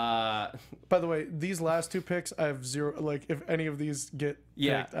 By the way, these last two picks, I have zero. Like, if any of these get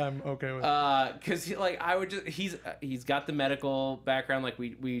picked, I'm okay with. Because he's got the medical background. Like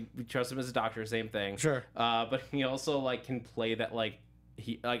we trust him as a doctor. Same thing. Sure. But he also like can play that like.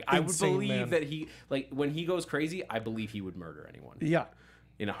 I would believe that he like when he goes crazy. I believe he would murder anyone. Yeah.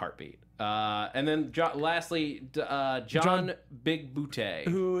 In a heartbeat. And then lastly, John Big Booty.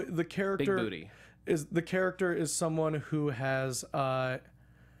 Who the character Big Booty is someone who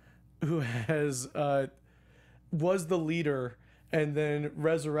was the leader and then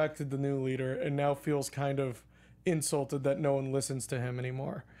resurrected the new leader and now feels kind of insulted that no one listens to him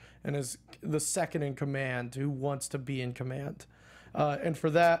anymore and is the second in command who wants to be in command. And for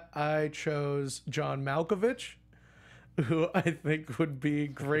that, I chose John Malkovich, who I think would be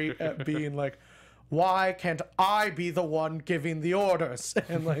great at being like, why can't I be the one giving the orders?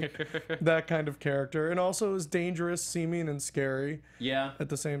 And like that kind of character. And also is dangerous seeming and scary. Yeah. At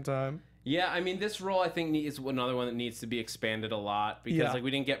the same time. Yeah, I mean, this role I think is another one that needs to be expanded a lot because like we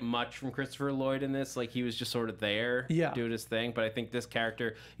didn't get much from Christopher Lloyd in this. Like he was just sort of there doing his thing. But I think this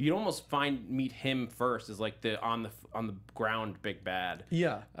character, you'd almost meet him first as like the on the ground big bad.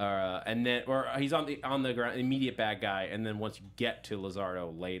 Yeah. And then he's on the ground immediate bad guy, and then once you get to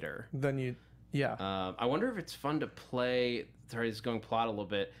Lizardo later, then you I wonder if it's fun to play. Sorry, this is going plot a little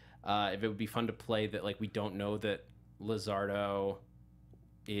bit. If it would be fun to play that like we don't know that Lizardo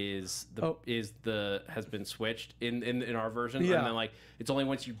has been switched in our version, and then like it's only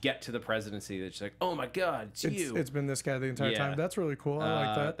once you get to the presidency that it's like, oh my god, it's you. It's been this guy the entire time. That's really cool. I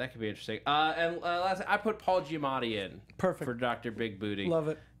like that. That could be interesting. And last, I put Paul Giamatti in. Perfect. For Dr. Big Booty. Love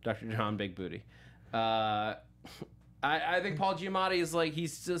it. Dr. John Big Booty. I think Paul Giamatti is like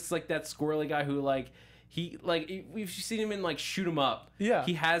he's just like that squirrely guy who like. We've seen him in like Shoot 'Em Up. Yeah.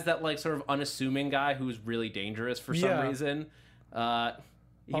 He has that like sort of unassuming guy who's really dangerous for some reason.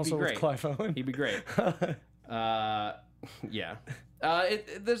 He'd also be great. with Clive Owen. He'd be great. Yeah.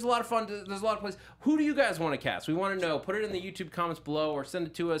 There's a lot of fun. There's a lot of places. Who do you guys want to cast? We want to know. Put it in the YouTube comments below, or send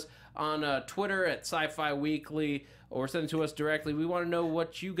it to us on Twitter at Sci-Fi Weekly, or send it to us directly. We want to know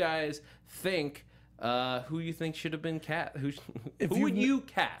what you guys think. Who you think should have been cast? Who would you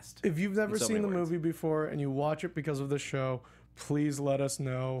cast? If you've never seen the movie before and you watch it because of the show, please let us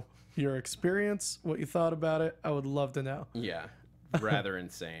know your experience, what you thought about it. I would love to know. Yeah. Rather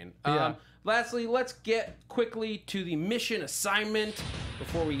insane. Yeah. Lastly, let's get quickly to the mission assignment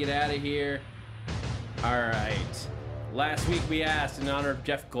before we get out of here. All right. Last week we asked, in honor of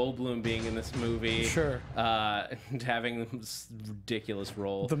Jeff Goldblum being in this movie, Sure, and having this ridiculous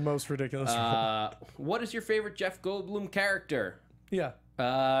role. the most ridiculous role. What is your favorite Jeff Goldblum character? Yeah.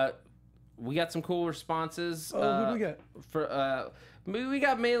 We got some cool responses. Oh, who do we get? We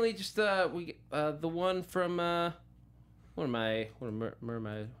got mainly just the one from where are my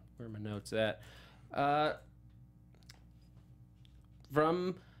notes at?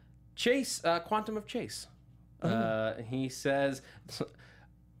 From Chase, Quantum of Chase. He says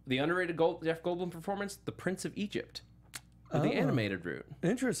the underrated Jeff Goldblum performance, The Prince of Egypt, the animated route.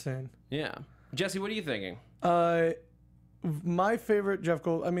 Interesting. Yeah, Jesse, what are you thinking? My favorite Jeff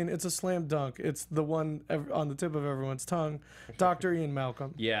Goldblum, I mean, it's a slam dunk. It's the one on the tip of everyone's tongue, Dr. Ian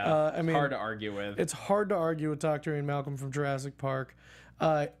Malcolm. Yeah, I mean, hard to argue with. It's hard to argue with Dr. Ian Malcolm from Jurassic Park.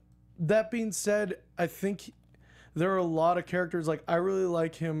 That being said, I think there are a lot of characters. Like, I really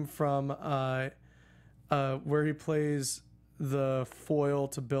like him from where he plays the foil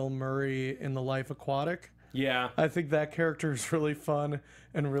to Bill Murray in The Life Aquatic. Yeah. I think that character is really fun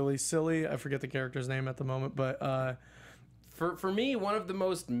and really silly. I forget the character's name at the moment, but for me, one of the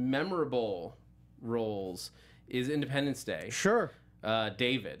most memorable roles is Independence Day. Sure.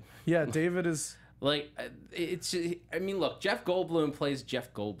 David. Yeah, David is like, it's. I mean, look, Jeff Goldblum plays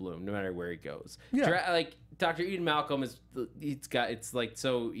Jeff Goldblum no matter where he goes. Yeah. Like Dr. Ian Malcolm is. It's like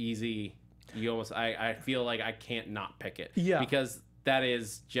so easy. You almost. I feel like I can't not pick it. Yeah. Because that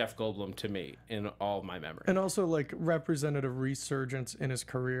is Jeff Goldblum to me in all of my memory. And also like represented a resurgence in his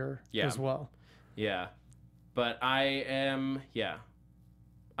career as well. Yeah. But I am,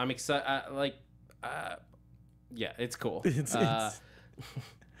 I'm excited. Yeah, it's cool. It's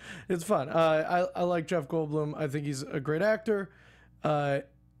fun. I like Jeff Goldblum. I think he's a great actor. But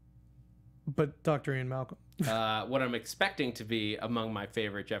Dr. Ian Malcolm. What I'm expecting to be among my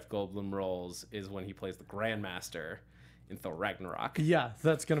favorite Jeff Goldblum roles is when he plays the Grandmaster in Thor Ragnarok. Yeah,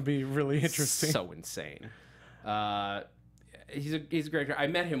 that's going to be really interesting. So insane. He's a great actor. I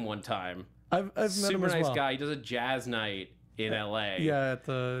met him one time. I've met Super him as nice well. guy. He does a jazz night in LA. Yeah, at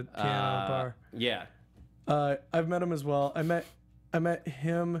the piano bar. Yeah. I've met him as well. I met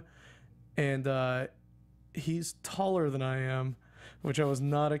him, and he's taller than I am, which I was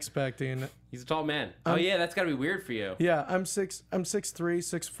not expecting. He's a tall man. Oh yeah, that's gotta be weird for you. Yeah, I'm 6'3",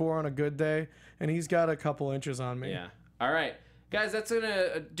 6'4" on a good day, and he's got a couple inches on me. Yeah. All right, guys, that's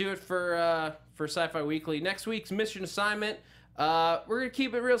gonna do it for Sci-Fi Weekly. Next week's mission assignment. We're gonna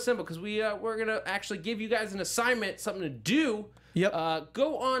keep it real simple because we're gonna actually give you guys an assignment, something to do. Yep.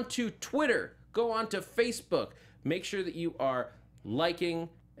 Go on to Twitter, go on to Facebook. Make sure that you are liking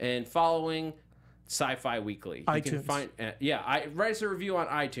and following Sci-Fi Weekly. iTunes. You can find, write us a review on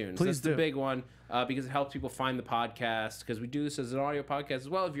iTunes. Please That's do. the big one because it helps people find the podcast. Because we do this as an audio podcast as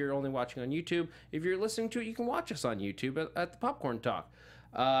well. If you're only watching on YouTube, if you're listening to it, you can watch us on YouTube at the Popcorn Talk.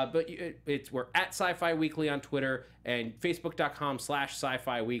 But we're at Sci-Fi Weekly on Twitter and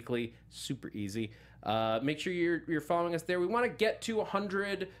Facebook.com/Sci-Fi Weekly. Super easy. Make sure you're following us there. We want to get to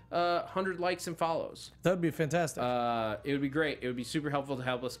 100 likes and follows. That would be fantastic. It would be great. It would be super helpful to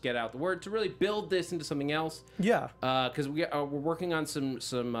help us get out the word, to really build this into something else. Yeah. Because we're working on some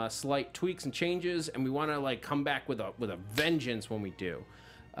slight tweaks and changes, and we want to come back with a vengeance when we do.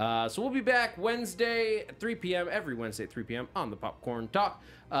 So we'll be back Wednesday at 3 p.m. every Wednesday at 3 p.m. on the Popcorn Talk.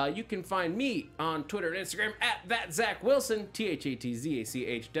 You can find me on Twitter and Instagram at @ZachWilson,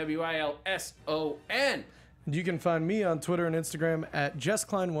 ThatZachWilson. You can find me on Twitter and Instagram at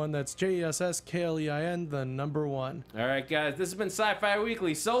JessKlein1. That's JessKlein, the number 1. All right, guys, this has been Sci-Fi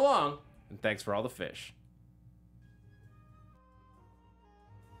Weekly. So long, and thanks for all the fish.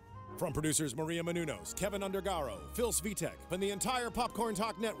 From producers Maria Menounos, Kevin Undergaro, Phil Svitek, and the entire Popcorn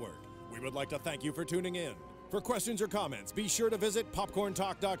Talk Network, we would like to thank you for tuning in. For questions or comments, be sure to visit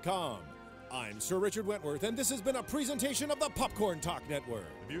popcorntalk.com. I'm Sir Richard Wentworth, and this has been a presentation of the Popcorn Talk Network.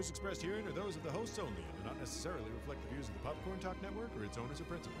 The views expressed herein are those of the hosts only and do not necessarily reflect the views of the Popcorn Talk Network or its owners or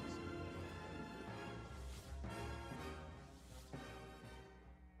principals.